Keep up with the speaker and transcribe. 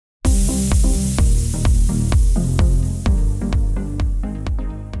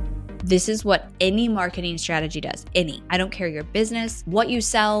This is what any marketing strategy does. Any. I don't care your business, what you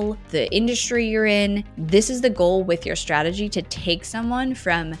sell, the industry you're in. This is the goal with your strategy, to take someone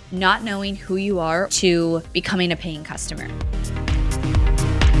from not knowing who you are to becoming a paying customer.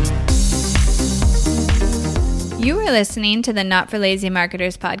 You are listening to the Not for Lazy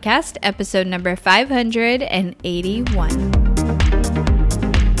Marketers podcast, episode number 581.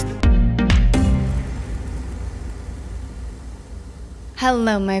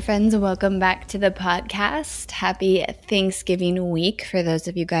 Hello, my friends. Welcome back to the podcast. Happy Thanksgiving week for those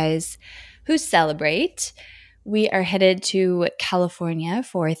of you guys who celebrate. We are headed to California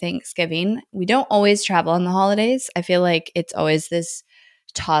for Thanksgiving. We don't always travel on the holidays. I feel like it's always this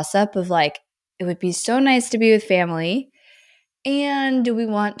toss-up of like, it would be so nice to be with family, and do we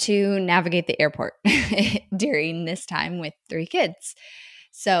want to navigate the airport during this time with 3 kids?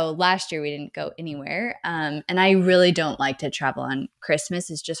 So last year we didn't go anywhere, and I really don't like to travel on Christmas.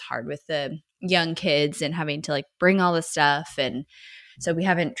 It's just hard with the young kids and having to like bring all the stuff, and so we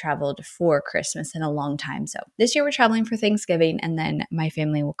haven't traveled for Christmas in a long time. So this year we're traveling for Thanksgiving, and then my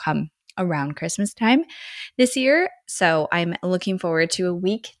family will come around Christmas time this year. So I'm looking forward to a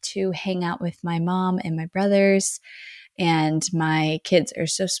week to hang out with my mom and my brothers. And my kids are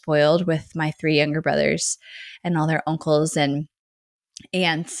so spoiled with my 3 younger brothers and all their uncles and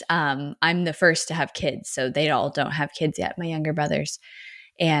aunts. I'm the first to have kids, so they all don't have kids yet, my younger brothers.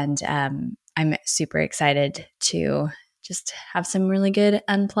 And I'm super excited to just have some really good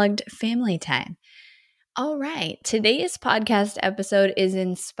unplugged family time. All right. Today's podcast episode is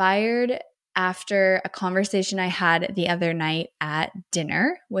inspired after a conversation I had the other night at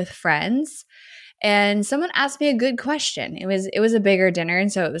dinner with friends. And someone asked me a good question. It was a bigger dinner,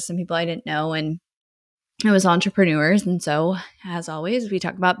 and so it was some people I didn't know, and it was entrepreneurs. And so, as always, we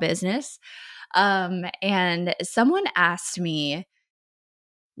talk about business. And someone asked me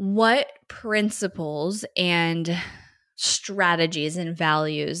what principles and strategies and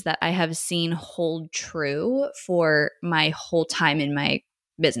values that I have seen hold true for my whole time in my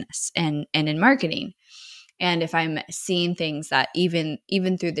business and in marketing. And if I'm seeing things that even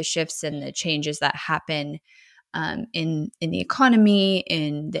through the shifts and the changes that happen in the economy,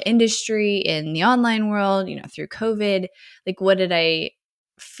 in the industry, in the online world, through COVID, like what did I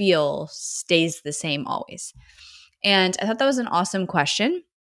feel stays the same always? And I thought that was an awesome question.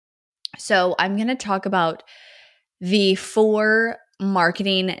 So I'm going to talk about the 4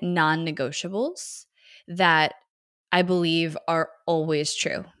 marketing non-negotiables that I believe are always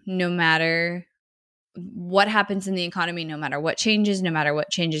true, no matter what happens in the economy, no matter what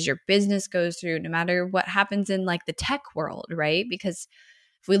changes your business goes through, no matter what happens in like the tech world, right? Because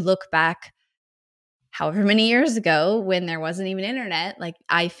if we look back however many years ago when there wasn't even internet, like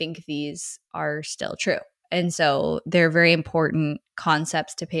I think these are still true. And so they're very important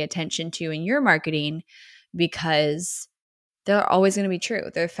concepts to pay attention to in your marketing, because they're always going to be true.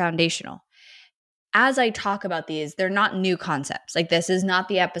 They're foundational. As I talk about these, they're not new concepts. Like this is not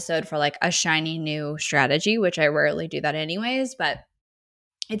the episode for like a shiny new strategy, which I rarely do that anyways, but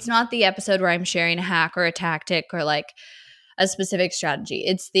it's not the episode where I'm sharing a hack or a tactic or like a specific strategy.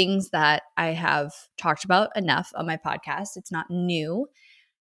 It's things that I have talked about enough on my podcast. It's not new.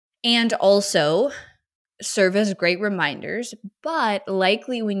 And also serve as great reminders, but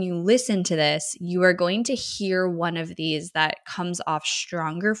likely when you listen to this, you are going to hear one of these that comes off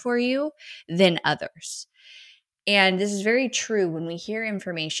stronger for you than others. And this is very true. When we hear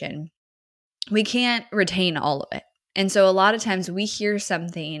information, we can't retain all of it. And so a lot of times we hear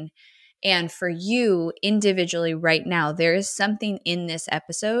something, and for you individually right now, there is something in this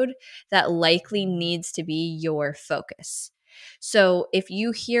episode that likely needs to be your focus. So if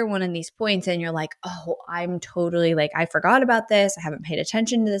you hear one of these points and you're like, oh, I'm totally like, I forgot about this, I haven't paid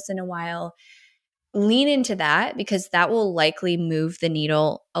attention to this in a while, lean into that, because that will likely move the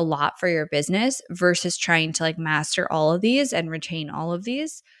needle a lot for your business versus trying to like master all of these and retain all of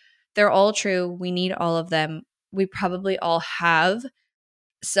these. They're all true. We need all of them. We probably all have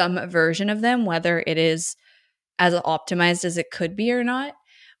some version of them, whether it is as optimized as it could be or not,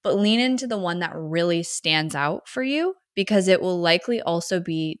 but lean into the one that really stands out for you, because it will likely also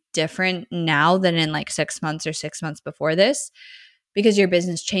be different now than in like 6 months or 6 months before this, because your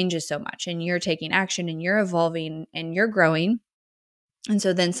business changes so much and you're taking action and you're evolving and you're growing. And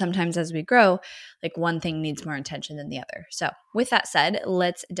so then sometimes as we grow, like one thing needs more attention than the other. So with that said,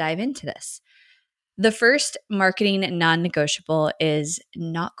 let's dive into this. The first marketing non-negotiable is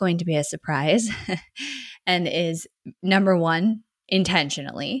not going to be a surprise and is number 1,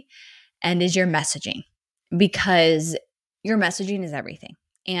 intentionally, and is your messaging, because your messaging is everything.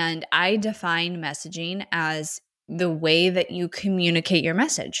 And I define messaging as the way that you communicate your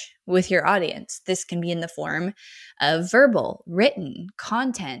message with your audience. This can be in the form of verbal, written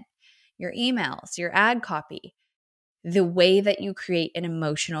content, your emails, your ad copy, the way that you create an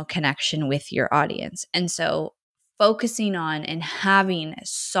emotional connection with your audience. And so focusing on and having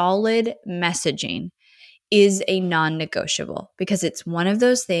solid messaging is a non-negotiable, because it's one of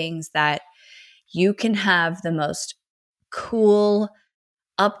those things that you can have the most cool,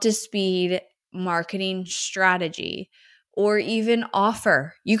 up to speed marketing strategy or even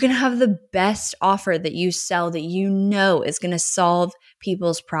offer. You can have the best offer that you sell that you know is going to solve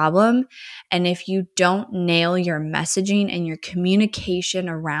people's problem. And if you don't nail your messaging and your communication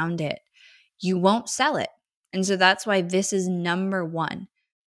around it, you won't sell it. And so that's why this is number one.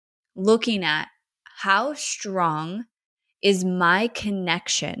 Looking at how strong is my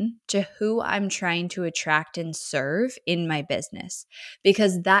connection to who I'm trying to attract and serve in my business,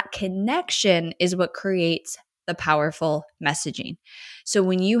 because that connection is what creates the powerful messaging. So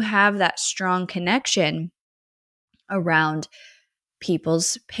when you have that strong connection around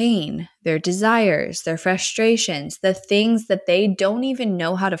people's pain, their desires, their frustrations, the things that they don't even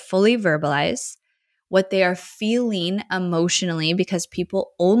know how to fully verbalize, what they are feeling emotionally, because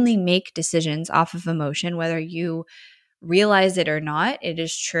people only make decisions off of emotion, whether you realize it or not, it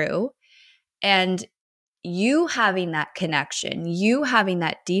is true. And you having that connection, you having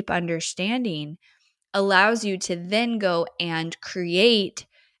that deep understanding allows you to then go and create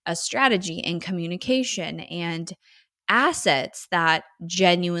a strategy and communication and assets that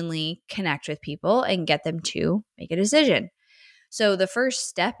genuinely connect with people and get them to make a decision. So the first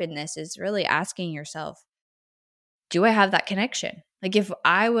step in this is really asking yourself, do I have that connection? Like if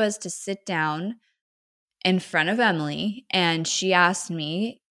I was to sit down in front of Emily and she asked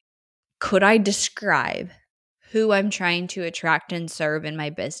me, could I describe who I'm trying to attract and serve in my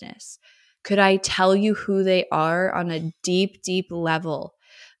business? Could I tell you who they are on a deep, deep level?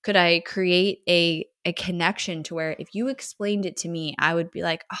 Could I create a connection to where if you explained it to me, I would be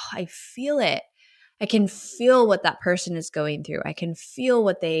like, oh, I feel it. I can feel what that person is going through. I can feel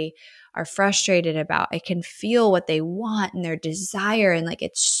what they are frustrated about. I can feel what they want and their desire. And like,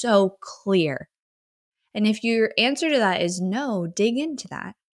 it's so clear. And if your answer to that is no, dig into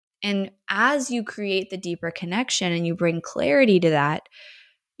that. And as you create the deeper connection and you bring clarity to that,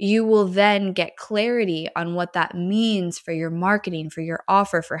 you will then get clarity on what that means for your marketing, for your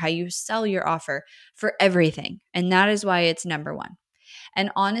offer, for how you sell your offer, for everything. And that is why it's number one. And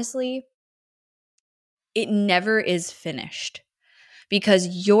honestly, it never is finished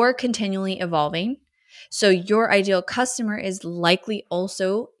because you're continually evolving. So your ideal customer is likely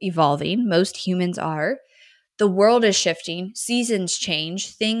also evolving. Most humans are. The world is shifting, seasons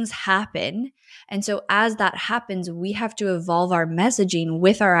change, things happen. And so as that happens, we have to evolve our messaging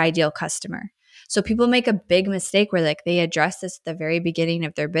with our ideal customer. So people make a big mistake where like they address this at the very beginning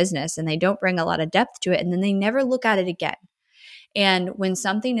of their business and they don't bring a lot of depth to it and then they never look at it again. And when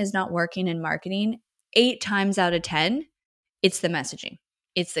something is not working in marketing, 8 times out of 10, it's the messaging.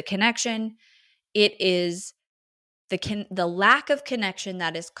 It's the connection. It is the lack of connection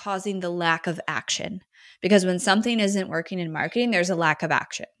that is causing the lack of action. Because when something isn't working in marketing, there's a lack of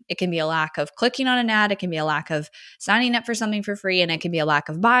action. It can be a lack of clicking on an ad. It can be a lack of signing up for something for free. And it can be a lack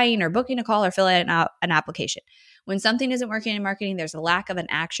of buying or booking a call or filling out an application. When something isn't working in marketing, there's a lack of an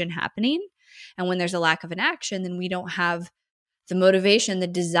action happening. And when there's a lack of an action, then we don't have the motivation, the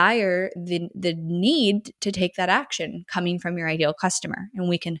desire, the need to take that action coming from your ideal customer. And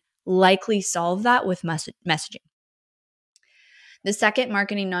we can likely solve that with messaging. The second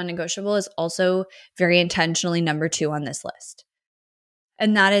marketing non-negotiable is also very intentionally number 2 on this list.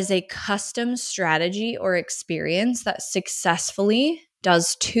 And that is a custom strategy or experience that successfully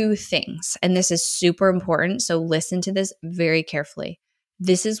does 2 things. And this is super important. So listen to this very carefully.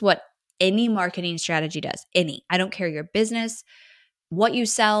 This is what any marketing strategy does. Any. I don't care your business, what you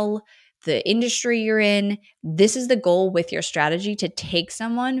sell, the industry you're in. This is the goal with your strategy, to take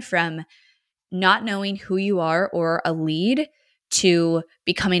someone from not knowing who you are or a lead to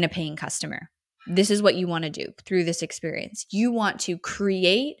becoming a paying customer. This is what you want to do through this experience. You want to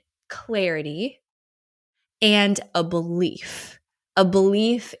create clarity and a belief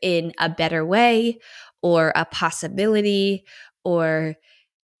in a better way or a possibility or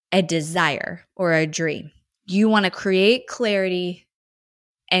a desire or a dream. You want to create clarity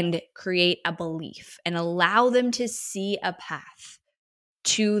and create a belief and allow them to see a path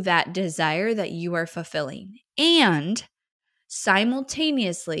to that desire that you are fulfilling. And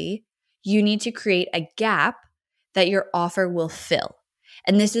simultaneously, you need to create a gap that your offer will fill.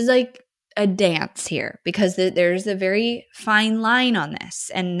 And this is like a dance here because there's a very fine line on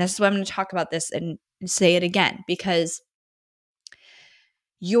this. And this is why I'm going to talk about this and say it again, because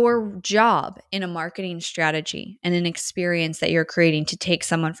your job in a marketing strategy and an experience that you're creating to take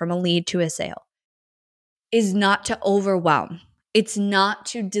someone from a lead to a sale is not to overwhelm. It's not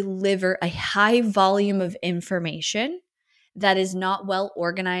to deliver a high volume of information that is not well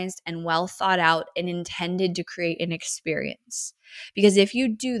organized and well thought out and intended to create an experience. Because if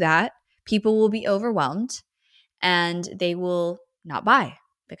you do that, people will be overwhelmed and they will not buy.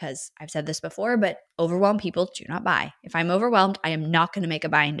 Because I've said this before, but overwhelmed people do not buy. If I'm overwhelmed, I am not going to make a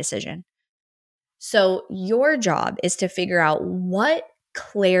buying decision. So your job is to figure out what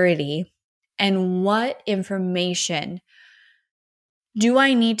clarity and what information do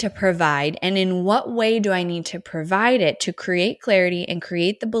I need to provide, and in what way do I need to provide it to create clarity and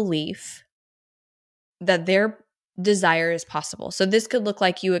create the belief that their desire is possible. So this could look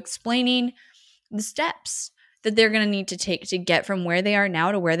like you explaining the steps that they're going to need to take to get from where they are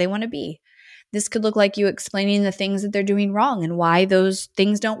now to where they want to be. This could look like you explaining the things that they're doing wrong and why those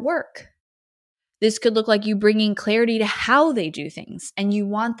things don't work. This could look like you bringing clarity to how they do things, and you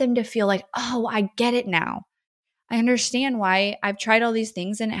want them to feel like, oh, I get it now. I understand why I've tried all these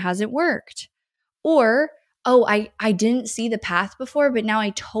things and it hasn't worked. Or, oh, I didn't see the path before, but now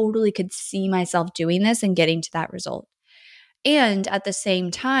I totally could see myself doing this and getting to that result. And at the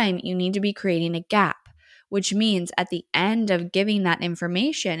same time, you need to be creating a gap, which means at the end of giving that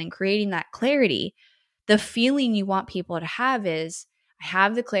information and creating that clarity, the feeling you want people to have is, I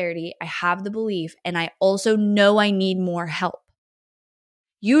have the clarity, I have the belief, and I also know I need more help.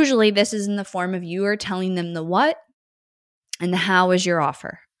 Usually this is in the form of you are telling them the what and the how is your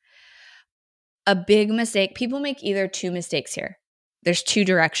offer. A big mistake, people make either two mistakes here. There's two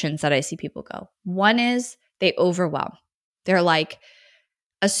directions that I see people go. One is they overwhelm. They're like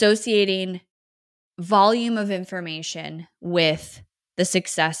associating volume of information with the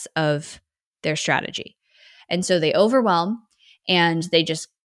success of their strategy. And so they overwhelm and they just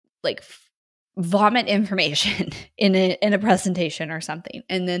like vomit information in a presentation or something.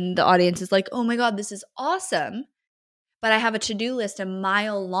 And then the audience is like, oh my God, this is awesome. But I have a to-do list a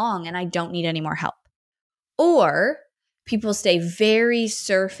mile long and I don't need any more help. Or people stay very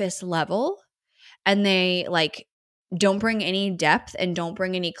surface level and they like don't bring any depth and don't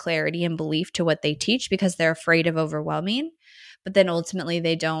bring any clarity and belief to what they teach because they're afraid of overwhelming. But then ultimately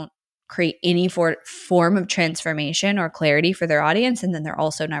they don't create any form of transformation or clarity for their audience, and then they're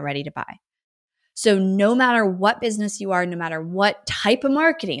also not ready to buy. So no matter what business you are, no matter what type of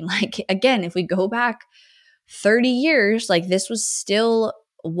marketing, like again, if we go back 30 years, like this was still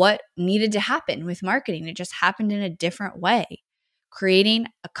what needed to happen with marketing. It just happened in a different way, creating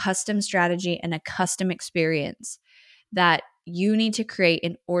a custom strategy and a custom experience that you need to create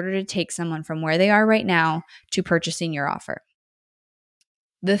in order to take someone from where they are right now to purchasing your offer.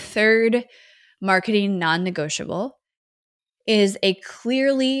 The third marketing non-negotiable is a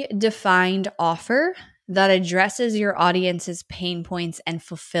clearly defined offer that addresses your audience's pain points and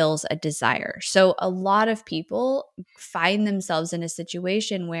fulfills a desire. So a lot of people find themselves in a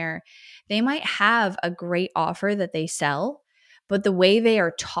situation where they might have a great offer that they sell, but the way they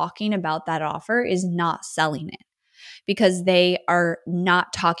are talking about that offer is not selling it because they are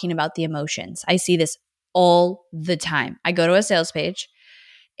not talking about the emotions. I see this all the time. I go to a sales page,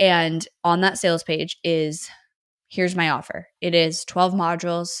 and on that sales page is, here's my offer. It is 12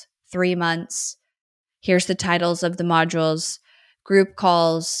 modules, 3 months. Here's the titles of the modules, group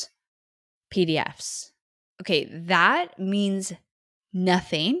calls, PDFs. Okay, that means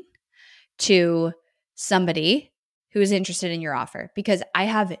nothing to somebody who is interested in your offer because I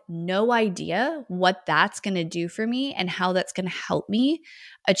have no idea what that's going to do for me and how that's going to help me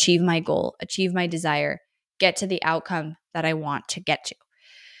achieve my goal, achieve my desire, get to the outcome that I want to get to.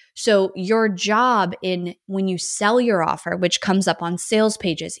 So your job in when you sell your offer, which comes up on sales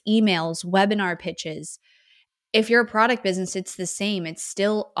pages, emails, webinar pitches, if you're a product business, it's the same. It's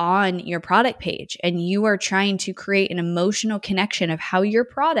still on your product page and you are trying to create an emotional connection of how your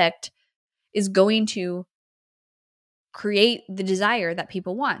product is going to create the desire that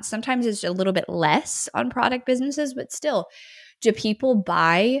people want. Sometimes it's a little bit less on product businesses, but still, do people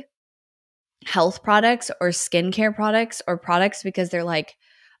buy health products or skincare products or products because they're like,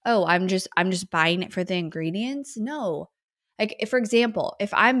 oh, I'm just buying it for the ingredients? No. Like, for example,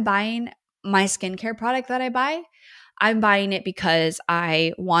 if I'm buying my skincare product that I buy, I'm buying it because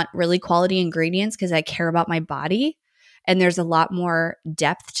I want really quality ingredients because I care about my body. And there's a lot more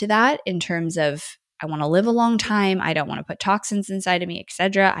depth to that in terms of I want to live a long time. I don't want to put toxins inside of me,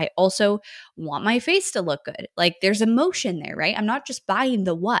 etc. I also want my face to look good. Like there's emotion there, right? I'm not just buying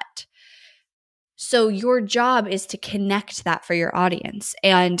the what. So your job is to connect that for your audience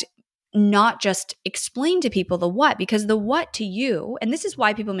and not just explain to people the what, because the what to you, and this is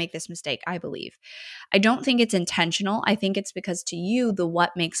why people make this mistake, I believe. I don't think it's intentional. I think it's because to you, the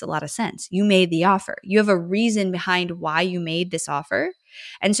what makes a lot of sense. You made the offer. You have a reason behind why you made this offer.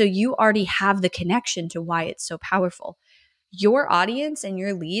 And so you already have the connection to why it's so powerful. Your audience and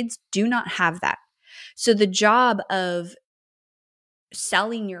your leads do not have that. So the job of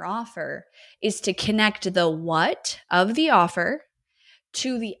selling your offer is to connect the what of the offer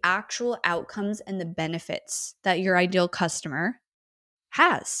to the actual outcomes and the benefits that your ideal customer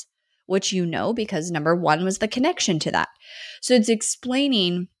has, which you know because number one was the connection to that. So it's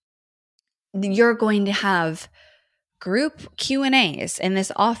explaining you're going to have group Q&As in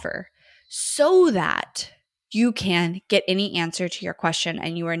this offer so that you can get any answer to your question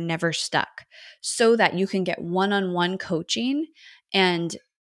and you are never stuck, so that you can get one-on-one coaching and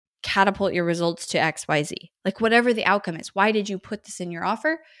catapult your results to XYZ. Like whatever the outcome is. Why did you put this in your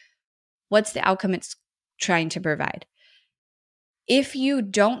offer? What's the outcome it's trying to provide? If you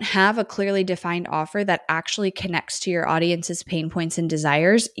don't have a clearly defined offer that actually connects to your audience's pain points and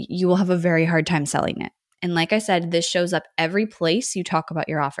desires, you will have a very hard time selling it. And like I said, this shows up every place you talk about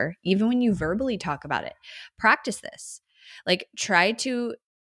your offer, even when you verbally talk about it. Practice this. Like try to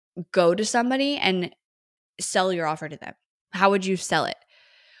go to somebody and sell your offer to them. How would you sell it?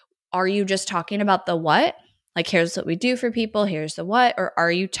 Are you just talking about the what? Like, here's what we do for people, here's the what, or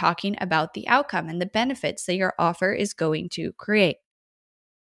are you talking about the outcome and the benefits that your offer is going to create?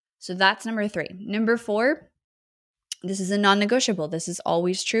 So that's number 3. Number 4, this is a non-negotiable. This is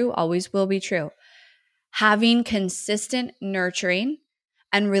always true, always will be true. Having consistent nurturing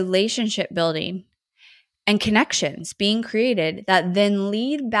and relationship building and connections being created that then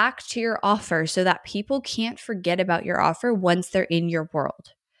lead back to your offer so that people can't forget about your offer once they're in your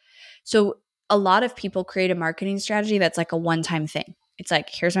world. So a lot of people create a marketing strategy that's like a one-time thing. It's like,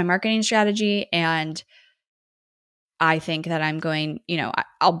 here's my marketing strategy, and I think that I'm going,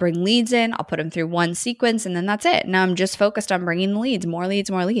 I'll bring leads in, I'll put them through one sequence, and then that's it. Now I'm just focused on bringing the leads, more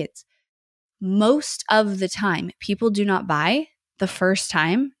leads, more leads. Most of the time, people do not buy the first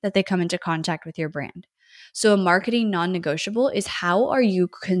time that they come into contact with your brand. So a marketing non-negotiable is, how are you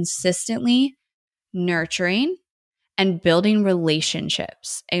consistently nurturing and building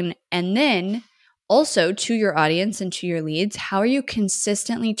relationships? And then also to your audience and to your leads, how are you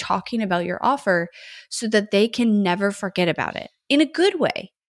consistently talking about your offer so that they can never forget about it in a good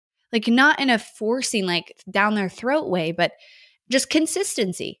way? Like not in a forcing, like down their throat way, but just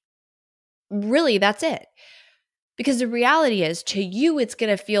consistency. Really, that's it. Because the reality is, to you, it's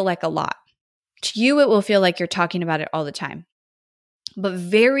going to feel like a lot. To you, it will feel like you're talking about it all the time. But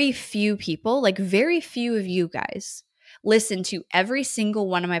very few people, like very few of you guys, listen to every single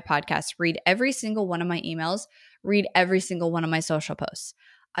one of my podcasts, read every single one of my emails, read every single one of my social posts.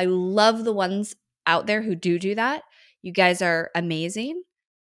 I love the ones out there who do that. You guys are amazing,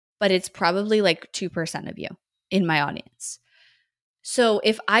 but it's probably like 2% of you in my audience. So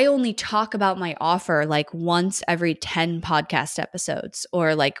if I only talk about my offer like once every 10 podcast episodes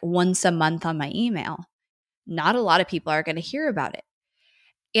or like once a month on my email, not a lot of people are going to hear about it.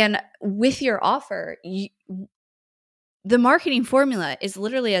 And with your offer, the marketing formula is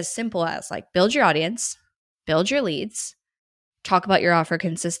literally as simple as like build your audience, build your leads, talk about your offer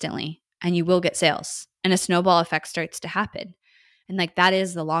consistently, and you will get sales. And a snowball effect starts to happen. And like that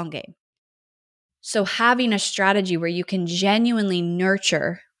is the long game. So having a strategy where you can genuinely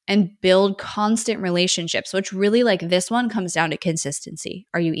nurture and build constant relationships, which really like this one comes down to consistency.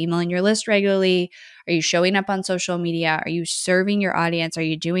 Are you emailing your list regularly? Are you showing up on social media? Are you serving your audience? Are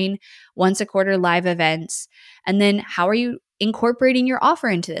you doing once a quarter live events? And then how are you incorporating your offer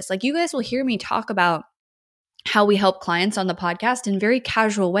into this? Like you guys will hear me talk about how we help clients on the podcast in very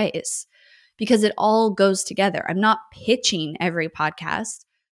casual ways because it all goes together. I'm not pitching every podcast,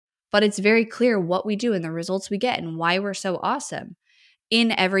 but it's very clear what we do and the results we get and why we're so awesome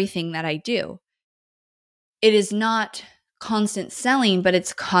in everything that I do. It is not constant selling, but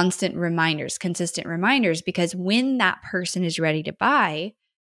it's constant reminders, consistent reminders, because when that person is ready to buy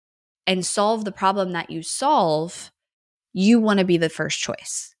and solve the problem that you solve, you want to be the first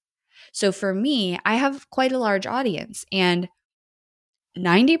choice. So for me, I have quite a large audience, and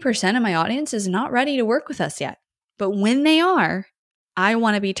 90% of my audience is not ready to work with us yet. But when they are, I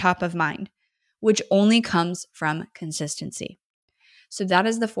want to be top of mind, which only comes from consistency. So that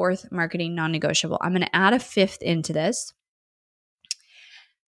is the 4th marketing non-negotiable. I'm going to add a 5th into this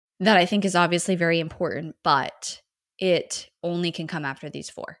that I think is obviously very important, but it only can come after these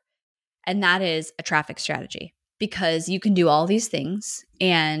 4. And that is a traffic strategy, because you can do all these things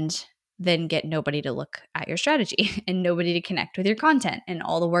and then get nobody to look at your strategy and nobody to connect with your content and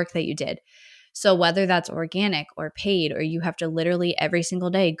all the work that you did. So whether that's organic or paid, or you have to literally every single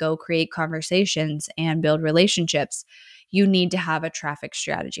day go create conversations and build relationships, you need to have a traffic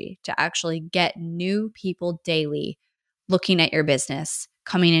strategy to actually get new people daily looking at your business,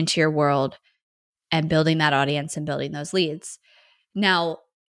 coming into your world, and building that audience and building those leads. Now,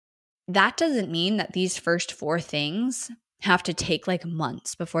 that doesn't mean that these first 4 things have to take like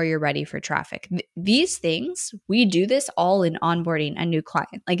months before you're ready for traffic. These things, we do this all in onboarding a new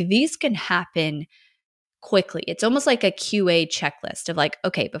client. Like these can happen quickly. It's almost like a QA checklist of like,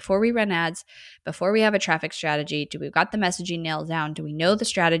 okay, before we run ads, before we have a traffic strategy, do we got the messaging nailed down? Do we know the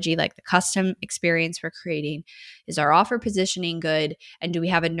strategy, like the custom experience we're creating? Is our offer positioning good? And do we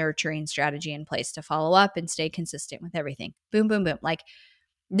have a nurturing strategy in place to follow up and stay consistent with everything? Boom, boom, boom. Like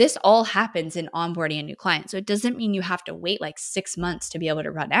this all happens in onboarding a new client. So it doesn't mean you have to wait like 6 months to be able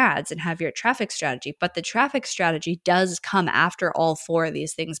to run ads and have your traffic strategy, but the traffic strategy does come after all 4 of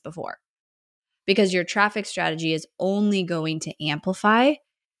these things before, because your traffic strategy is only going to amplify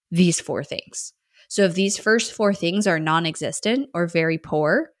these 4 things. So if these first 4 things are non-existent or very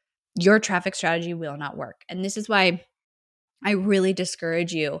poor, your traffic strategy will not work. And this is why I really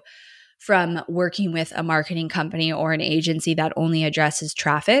discourage you from working with a marketing company or an agency that only addresses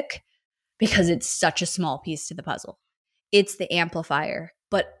traffic, because it's such a small piece to the puzzle. It's the amplifier,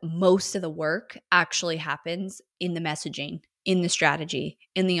 but most of the work actually happens in the messaging, in the strategy,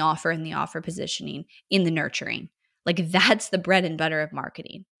 in the offer positioning, in the nurturing. Like that's the bread and butter of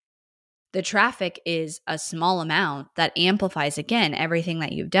marketing. The traffic is a small amount that amplifies, again, everything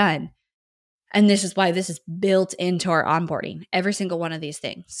that you've done. And this is why this is built into our onboarding, every single one of these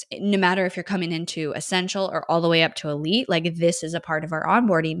things. No matter if you're coming into essential or all the way up to elite, like this is a part of our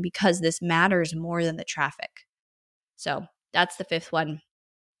onboarding because this matters more than the traffic. So that's the 5th one.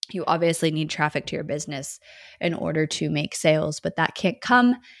 You obviously need traffic to your business in order to make sales, but that can't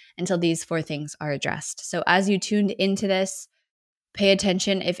come until these 4 things are addressed. So as you tuned into this, pay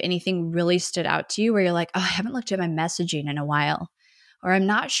attention if anything really stood out to you where you're like, oh, I haven't looked at my messaging in a while. Or I'm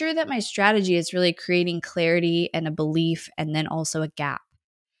not sure that my strategy is really creating clarity and a belief and then also a gap.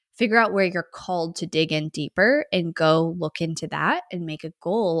 Figure out where you're called to dig in deeper and go look into that and make a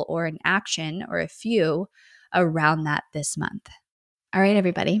goal or an action or a few around that this month. All right,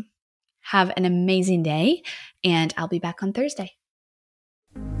 everybody, have an amazing day, and I'll be back on Thursday.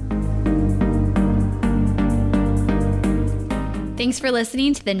 Thanks for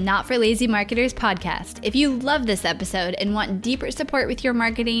listening to the Not for Lazy Marketers podcast. If you love this episode and want deeper support with your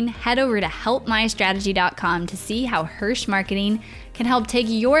marketing, head over to helpmystrategy.com to see how Hirsch Marketing can help take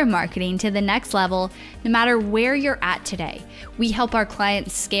your marketing to the next level no matter where you're at today. We help our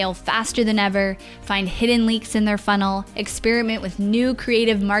clients scale faster than ever, find hidden leaks in their funnel, experiment with new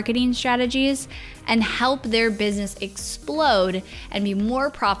creative marketing strategies, and help their business explode and be more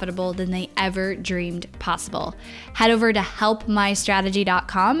profitable than they ever dreamed possible. Head over to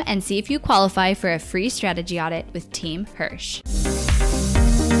helpmystrategy.com and see if you qualify for a free strategy audit with Team Hirsch.